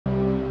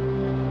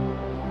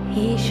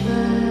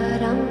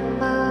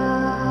ईश्वरम्बा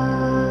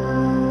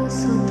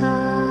सुता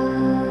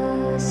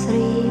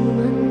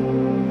श्रीमन्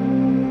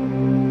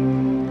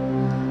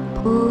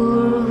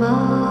पूर्वा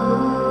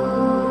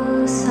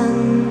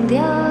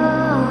सन्ध्या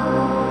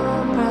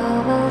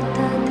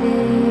प्रवर्तते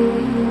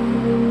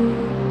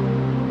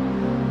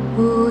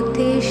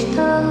उत्तिष्ठ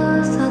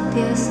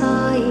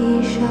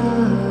सत्यसाईश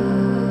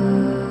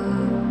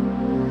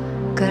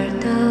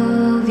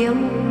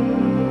कर्तव्यम्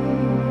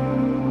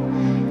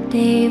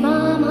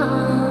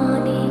देवामानिकम्.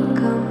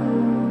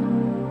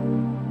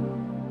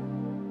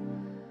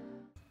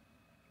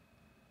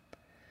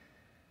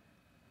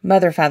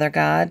 Mother, Father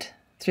God,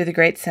 through the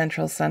great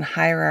central sun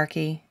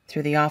hierarchy,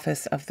 through the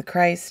office of the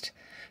Christ,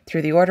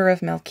 through the order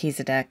of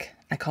Melchizedek,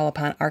 I call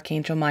upon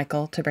Archangel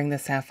Michael to bring the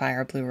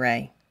sapphire blue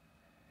ray.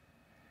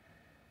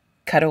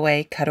 Cut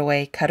away, cut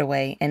away, cut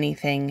away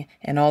anything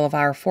in all of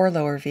our four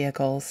lower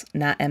vehicles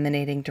not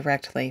emanating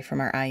directly from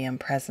our I Am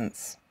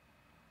presence.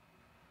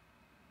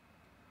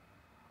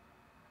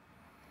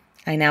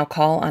 I now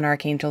call on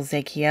Archangel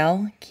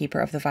Zachiel, keeper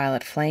of the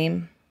violet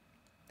flame.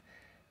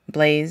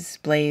 Blaze,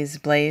 blaze,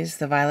 blaze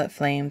the violet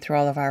flame through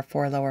all of our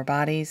four lower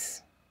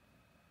bodies.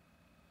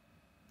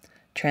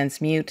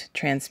 Transmute,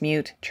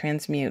 transmute,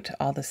 transmute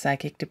all the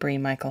psychic debris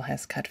Michael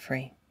has cut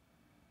free.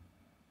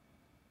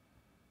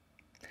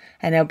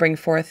 I now bring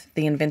forth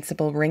the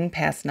invincible ring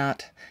pass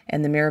knot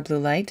and the mirror blue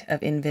light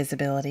of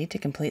invisibility to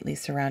completely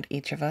surround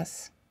each of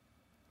us.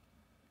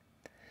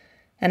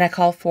 And I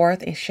call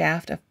forth a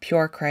shaft of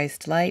pure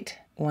Christ light,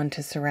 one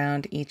to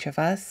surround each of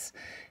us,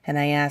 and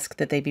I ask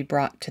that they be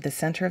brought to the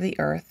center of the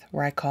earth,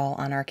 where I call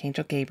on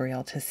Archangel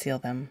Gabriel to seal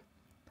them.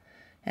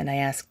 And I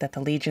ask that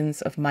the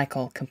legions of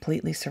Michael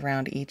completely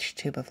surround each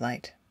tube of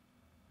light.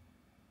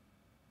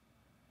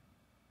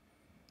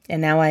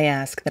 And now I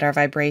ask that our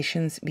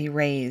vibrations be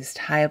raised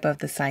high above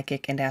the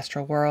psychic and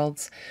astral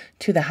worlds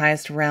to the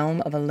highest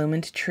realm of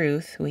illumined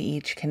truth we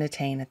each can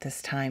attain at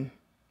this time.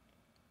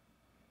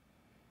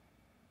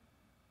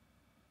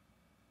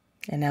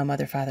 And now,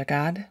 Mother, Father,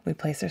 God, we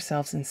place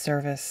ourselves in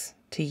service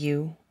to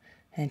you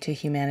and to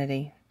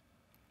humanity.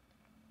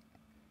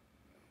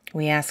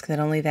 We ask that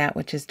only that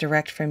which is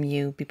direct from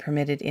you be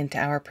permitted into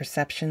our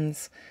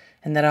perceptions,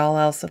 and that all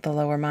else of the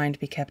lower mind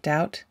be kept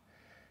out.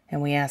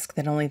 And we ask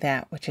that only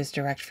that which is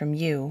direct from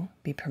you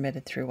be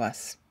permitted through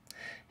us.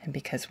 And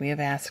because we have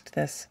asked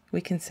this, we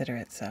consider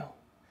it so.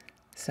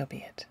 So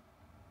be it.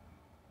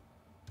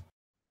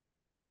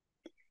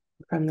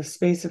 From the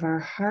space of our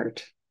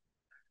heart,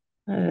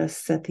 let us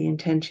set the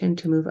intention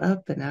to move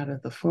up and out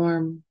of the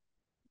form,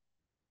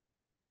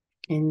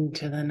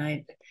 into the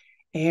night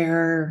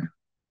air,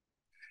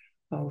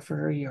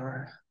 over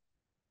your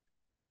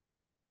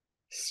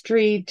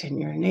street and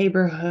your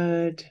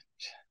neighborhood,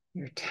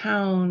 your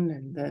town,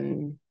 and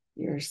then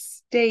your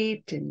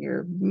state, and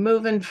you're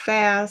moving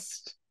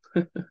fast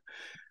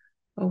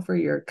over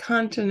your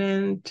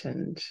continent,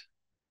 and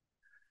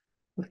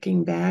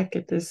looking back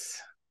at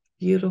this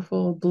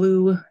beautiful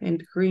blue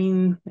and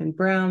green and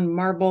brown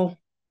marble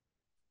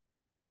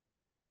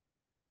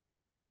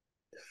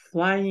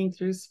flying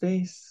through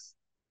space.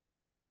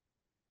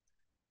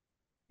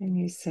 And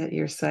you set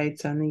your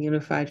sights on the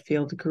unified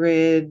field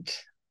grid,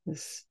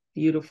 this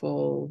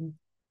beautiful,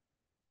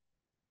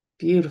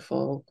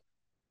 beautiful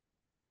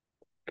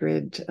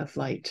grid of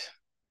light,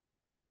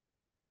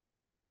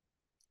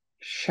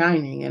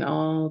 shining in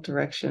all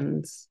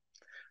directions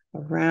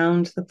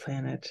around the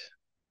planet.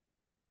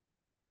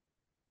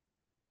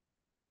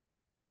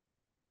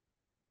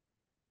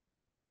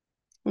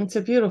 It's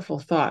a beautiful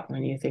thought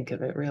when you think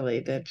of it,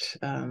 really, that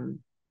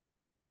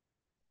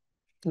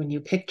when you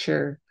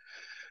picture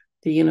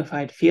the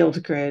unified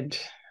field grid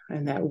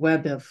and that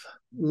web of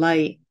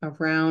light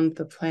around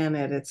the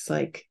planet, it's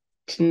like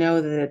to know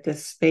that at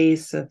this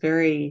space of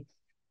very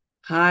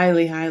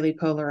highly, highly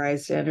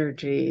polarized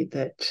energy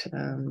that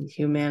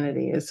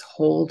humanity is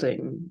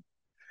holding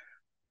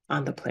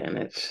on the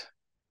planet.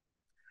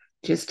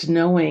 Just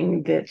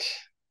knowing that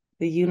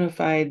the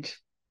unified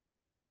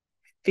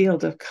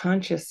field of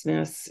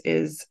consciousness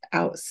is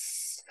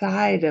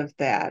outside of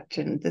that,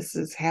 and this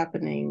is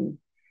happening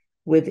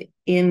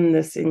within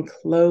this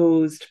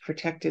enclosed,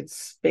 protected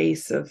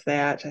space of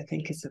that, I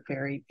think is a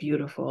very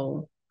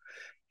beautiful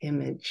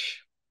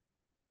image.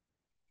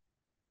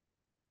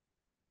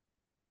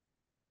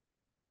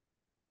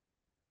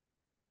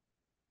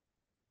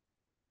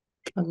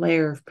 A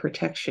layer of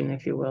protection,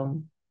 if you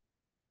will.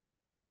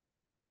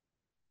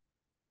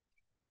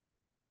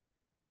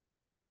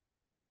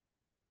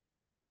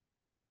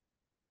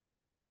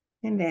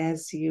 And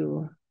as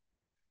you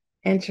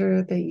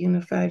enter the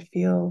unified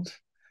field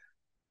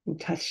and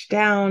touch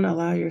down,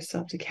 allow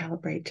yourself to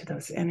calibrate to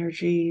those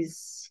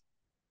energies.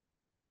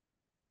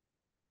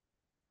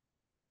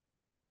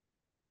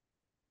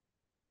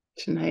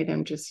 Tonight,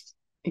 I'm just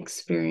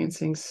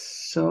experiencing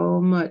so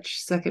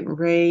much second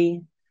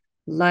ray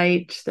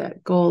light,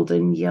 that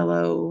golden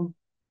yellow,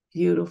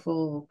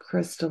 beautiful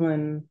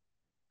crystalline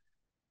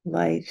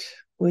light,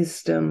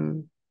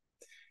 wisdom,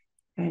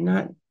 and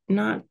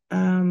not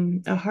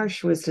a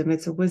harsh wisdom.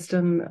 It's a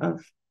wisdom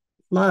of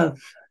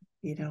love.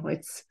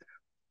 It's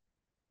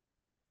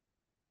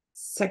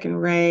second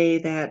ray,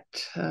 that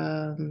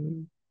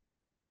mm,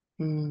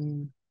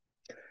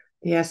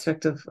 the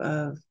aspect of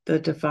the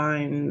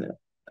divine,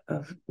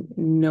 of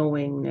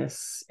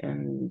knowingness,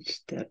 and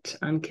that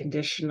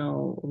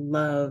unconditional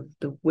love,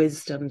 the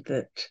wisdom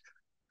that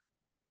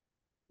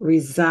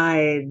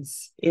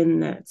resides in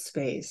that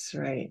space,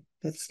 right?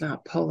 It's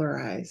not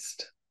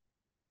polarized.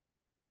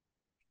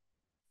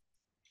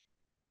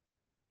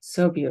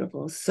 So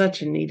beautiful,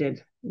 such a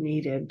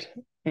needed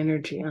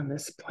energy on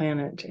this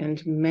planet,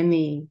 and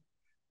many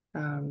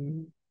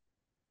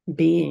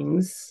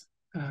beings,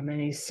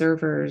 many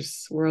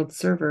servers, world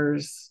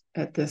servers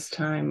at this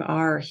time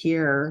are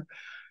here,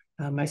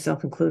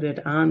 myself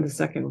included, on the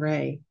second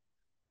ray.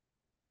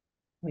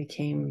 We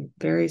came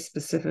very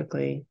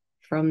specifically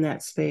from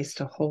that space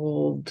to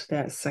hold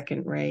that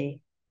second ray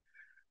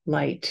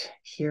light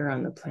here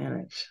on the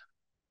planet.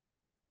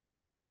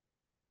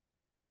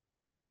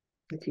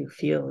 If you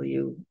feel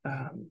you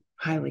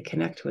highly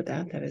connect with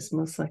that, that is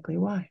most likely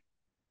why.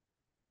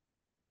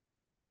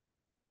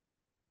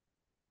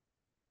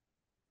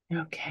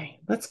 Okay,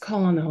 let's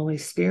call on the Holy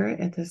Spirit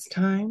at this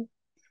time.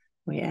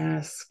 We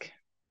ask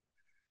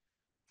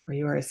for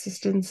your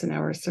assistance in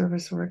our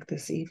service work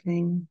this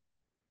evening.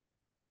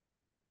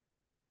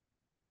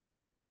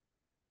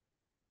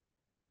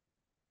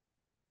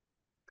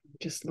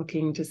 Just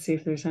looking to see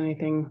if there's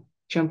anything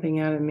jumping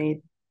out at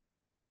me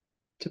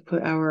to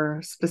put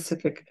our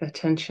specific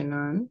attention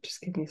on.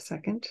 Just give me a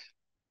second.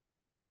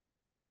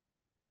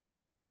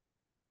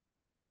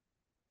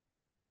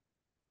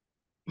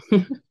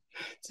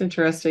 It's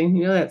interesting.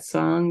 You know that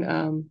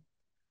song,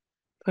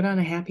 Put on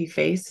a Happy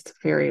Face? It's a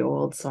very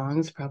old song.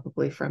 It's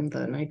probably from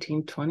the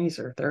 1920s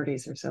or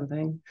 30s or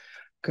something.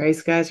 Gray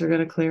skies are going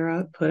to clear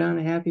out. Put on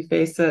a happy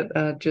face.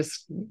 That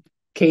just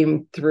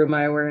came through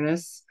my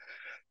awareness.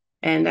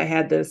 And I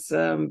had this,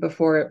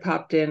 before it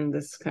popped in,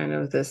 this kind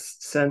of this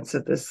sense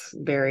of this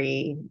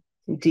very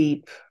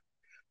deep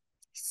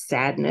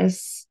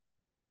sadness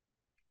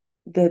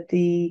that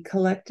the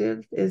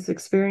collective is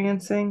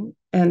experiencing.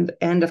 And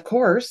of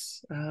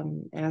course,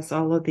 as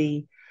all of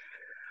the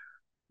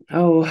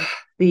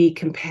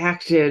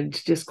compacted,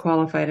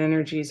 disqualified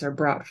energies are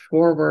brought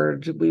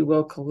forward, we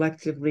will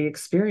collectively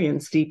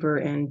experience deeper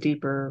and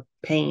deeper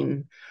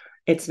pain.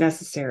 It's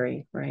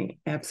necessary, right?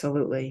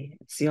 Absolutely.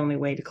 It's the only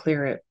way to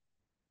clear it,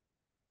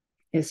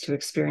 is to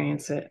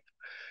experience it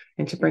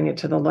and to bring it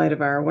to the light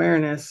of our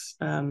awareness.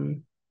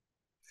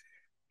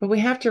 But we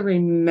have to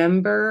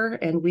remember,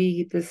 and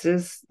this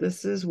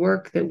is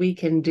work that we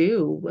can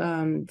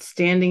do.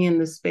 Standing in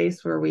the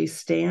space where we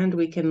stand,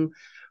 we can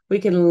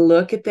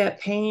look at that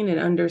pain and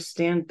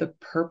understand the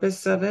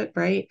purpose of it,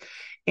 right?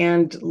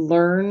 And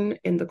learn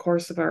in the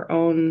course of our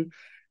own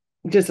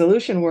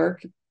dissolution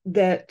work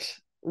that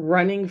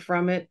running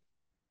from it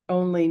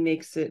only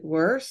makes it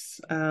worse,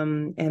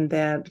 and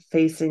that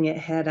facing it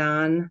head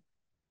on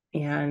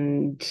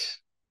and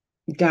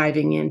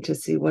diving in to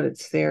see what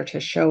it's there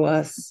to show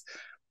us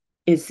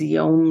is the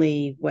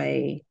only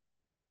way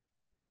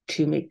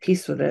to make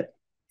peace with it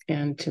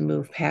and to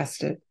move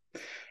past it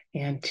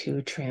and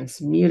to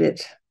transmute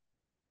it.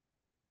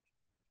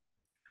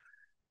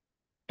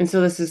 And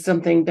so this is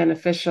something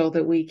beneficial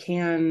that we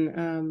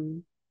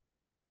can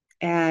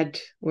add,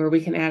 where we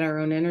can add our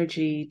own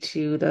energy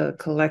to the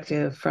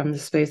collective from the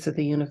space of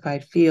the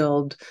unified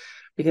field,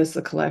 because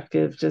the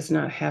collective does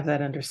not have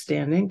that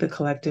understanding. The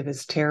collective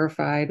is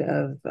terrified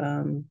of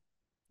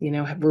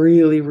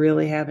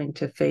really having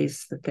to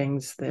face the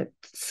things that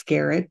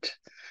scare it,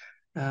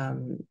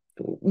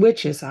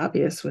 which is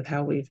obvious with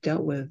how we've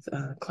dealt with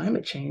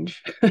climate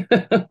change,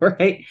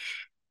 right?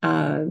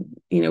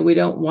 We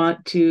don't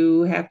want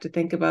to have to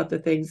think about the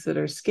things that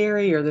are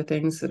scary or the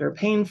things that are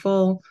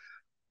painful.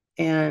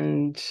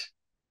 And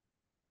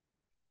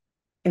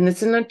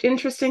it's an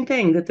interesting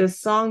thing that this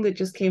song that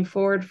just came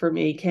forward for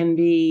me can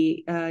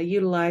be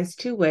utilized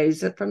two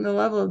ways. From the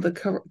level of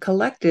the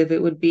collective,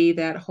 it would be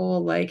that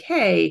whole like,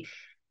 hey,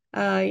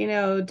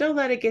 don't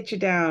let it get you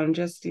down.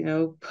 Just,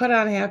 put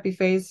on a happy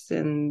face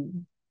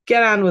and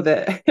get on with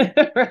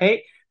it,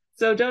 right?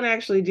 So don't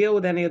actually deal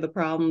with any of the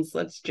problems.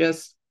 Let's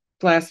just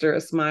plaster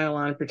a smile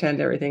on, pretend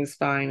everything's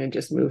fine, and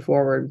just move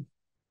forward.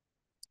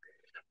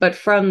 But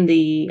from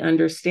the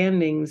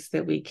understandings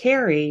that we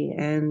carry,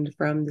 and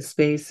from the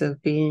space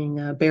of being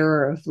a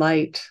bearer of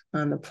light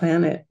on the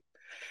planet,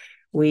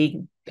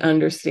 we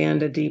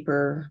understand a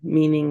deeper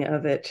meaning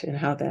of it and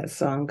how that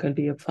song could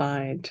be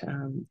applied.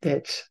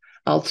 That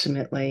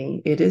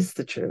ultimately it is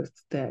the truth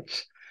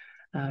that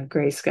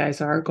gray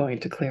skies are going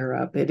to clear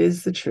up. It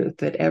is the truth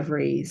that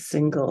every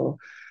single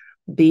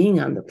being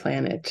on the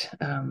planet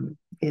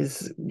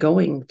is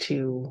going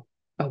to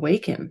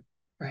awaken,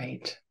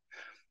 right?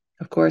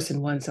 Of course, in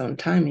one's own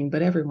timing,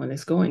 but everyone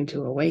is going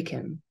to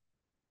awaken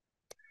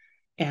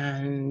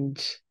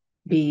and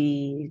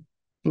be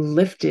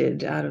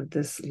lifted out of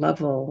this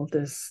level,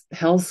 this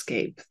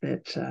hellscape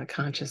that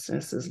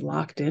consciousness is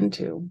locked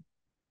into.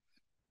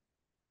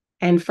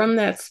 And from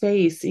that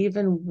space,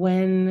 even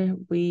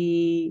when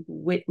we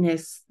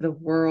witness the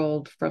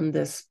world from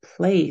this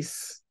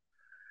place,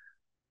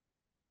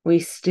 we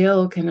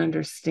still can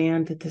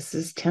understand that this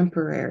is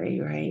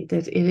temporary, right?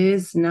 That it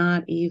is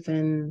not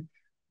even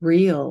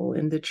real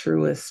in the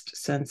truest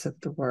sense of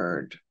the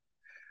word.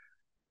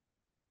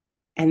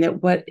 And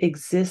that what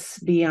exists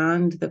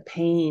beyond the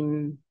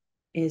pain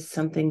is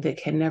something that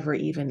can never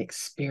even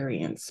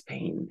experience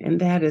pain.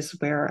 And that is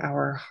where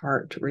our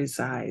heart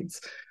resides.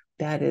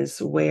 That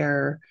is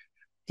where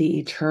the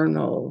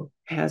eternal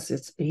has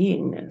its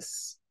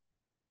beingness.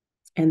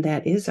 And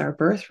that is our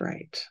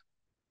birthright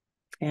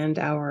and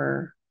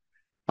our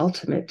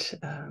ultimate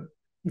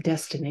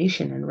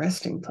destination and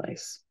resting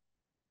place.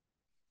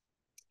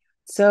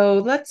 So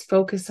let's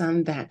focus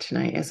on that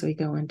tonight as we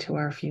go into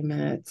our few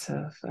minutes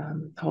of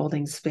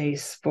holding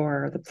space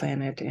for the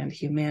planet and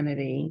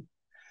humanity,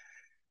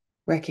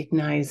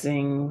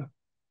 recognizing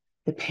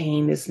the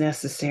pain is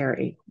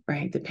necessary,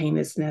 right? The pain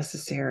is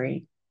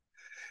necessary.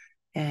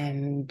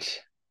 And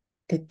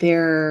that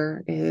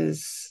there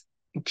is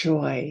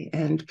joy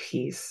and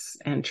peace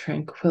and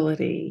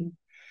tranquility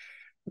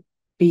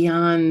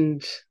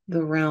beyond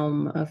the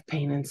realm of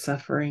pain and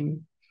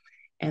suffering,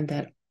 and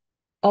that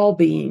all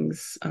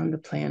beings on the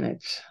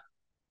planet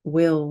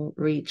will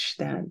reach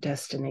that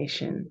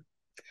destination.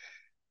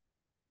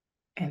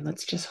 And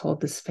let's just hold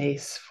the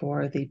space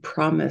for the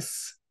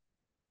promise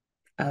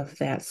of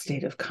that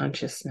state of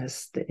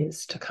consciousness that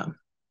is to come.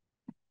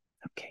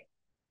 Okay.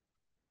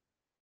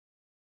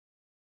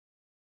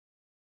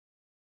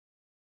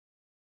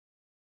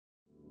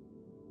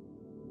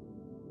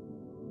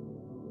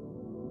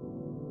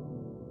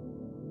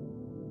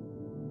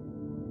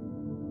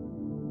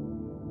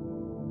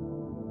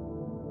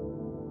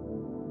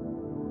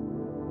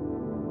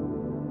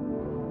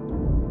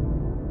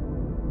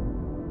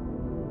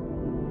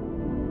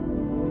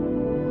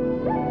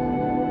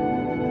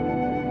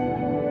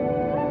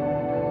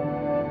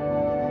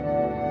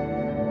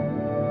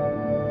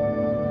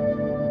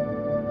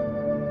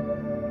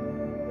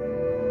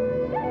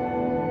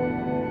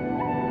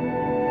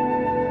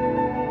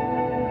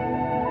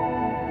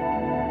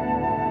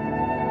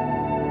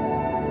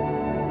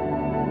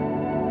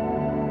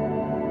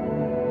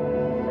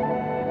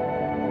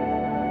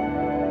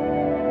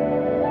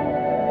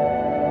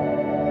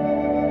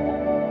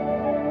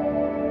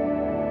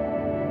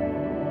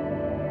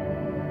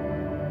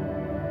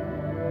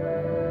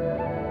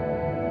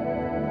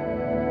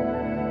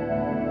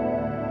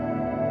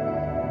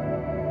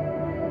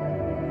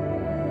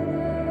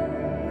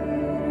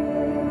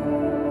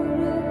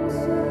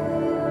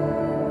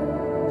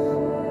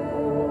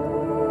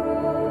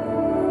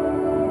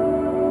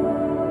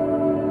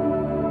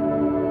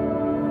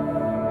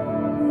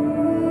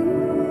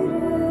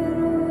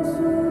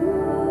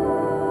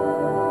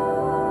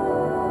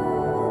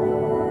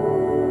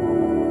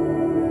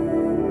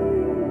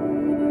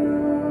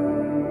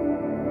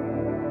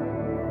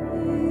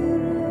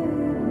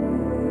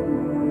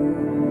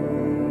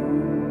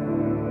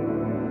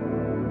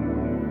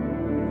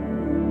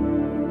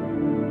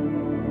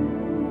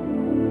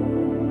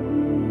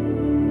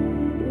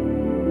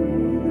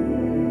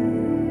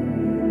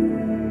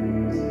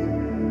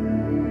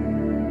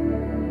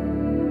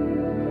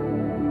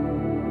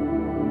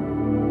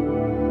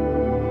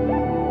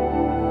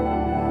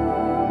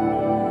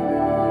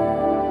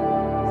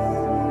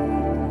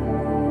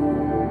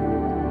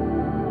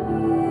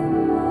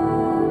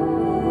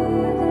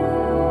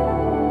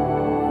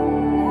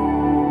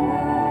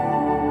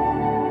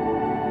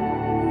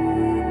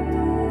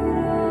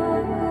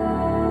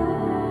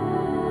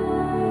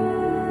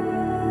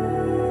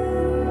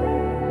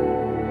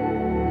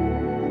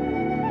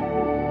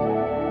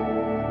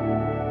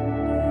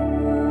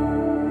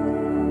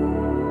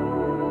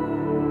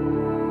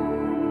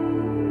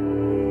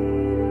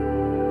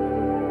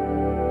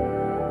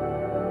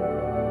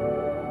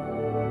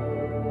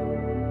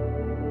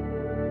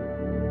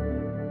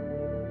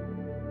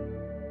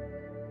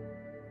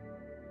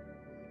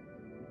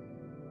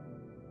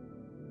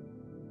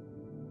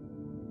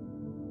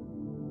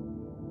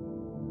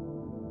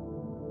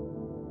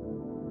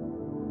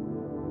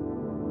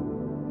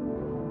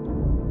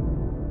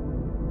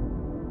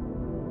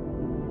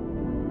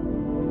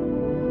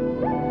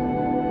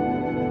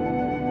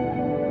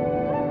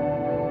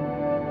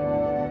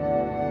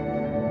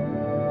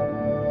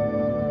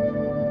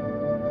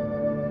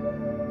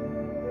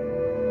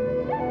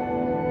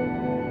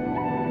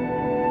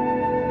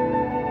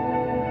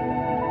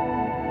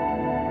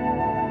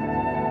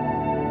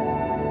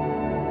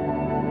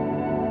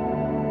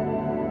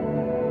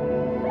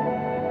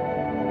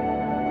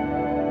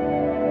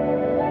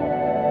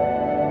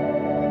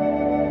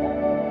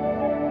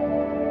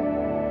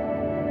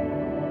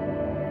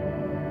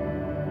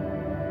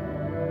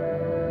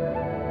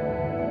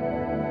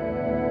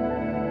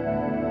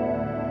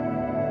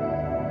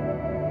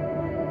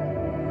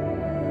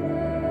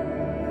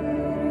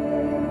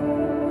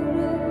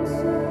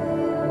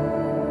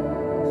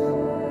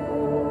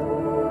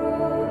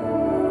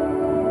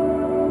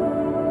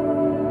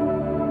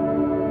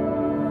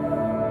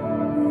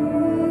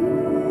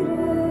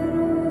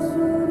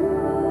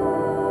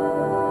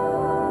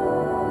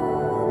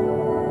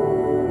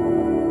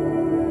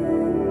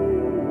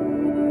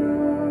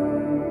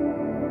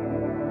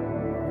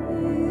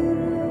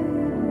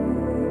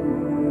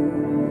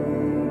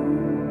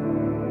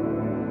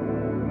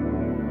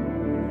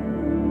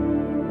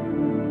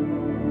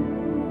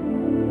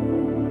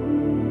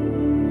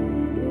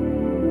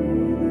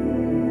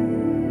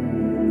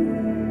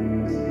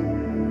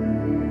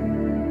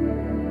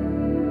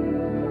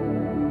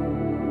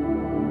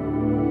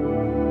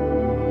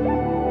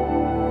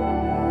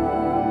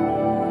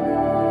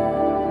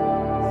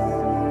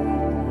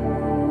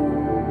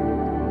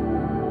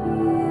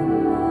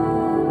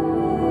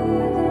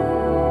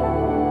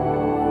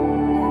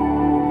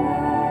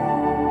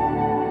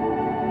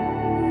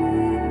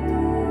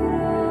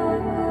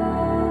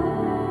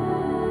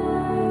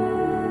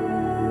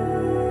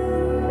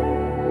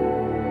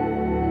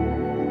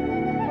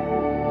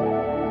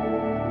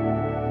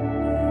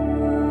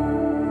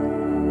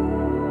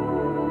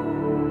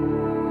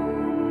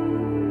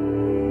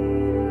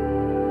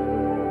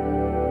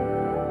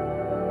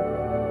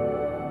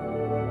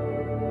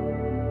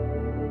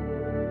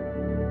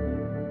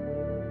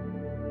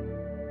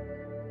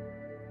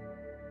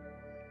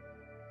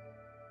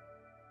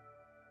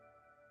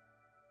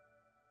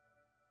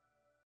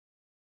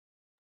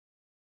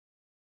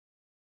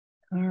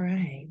 All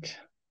right.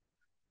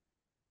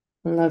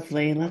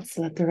 Lovely. Let's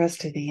let the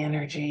rest of the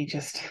energy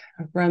just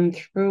run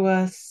through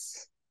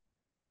us.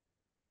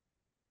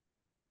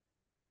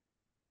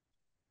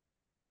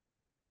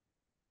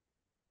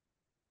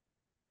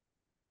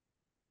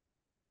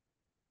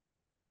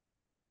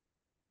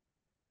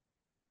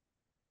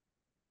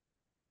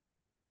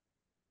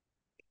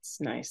 It's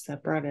nice.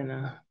 That brought in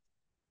a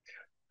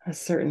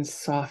certain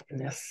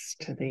softness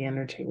to the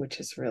energy, which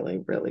is really,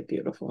 really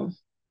beautiful.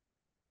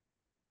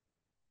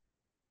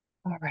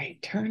 All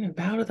right, turn and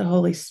bow to the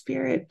Holy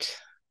Spirit.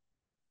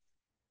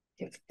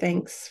 Give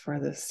thanks for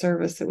the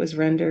service that was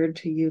rendered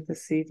to you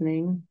this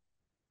evening.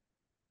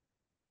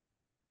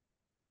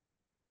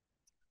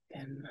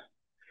 Then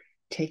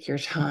take your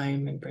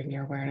time and bring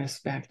your awareness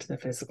back to the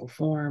physical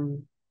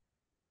form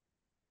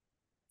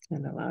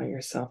and allow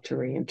yourself to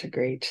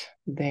reintegrate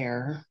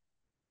there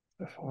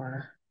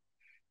before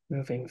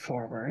moving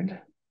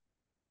forward.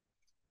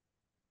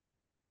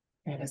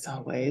 And as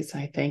always,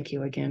 I thank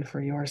you again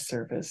for your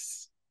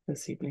service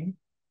this evening.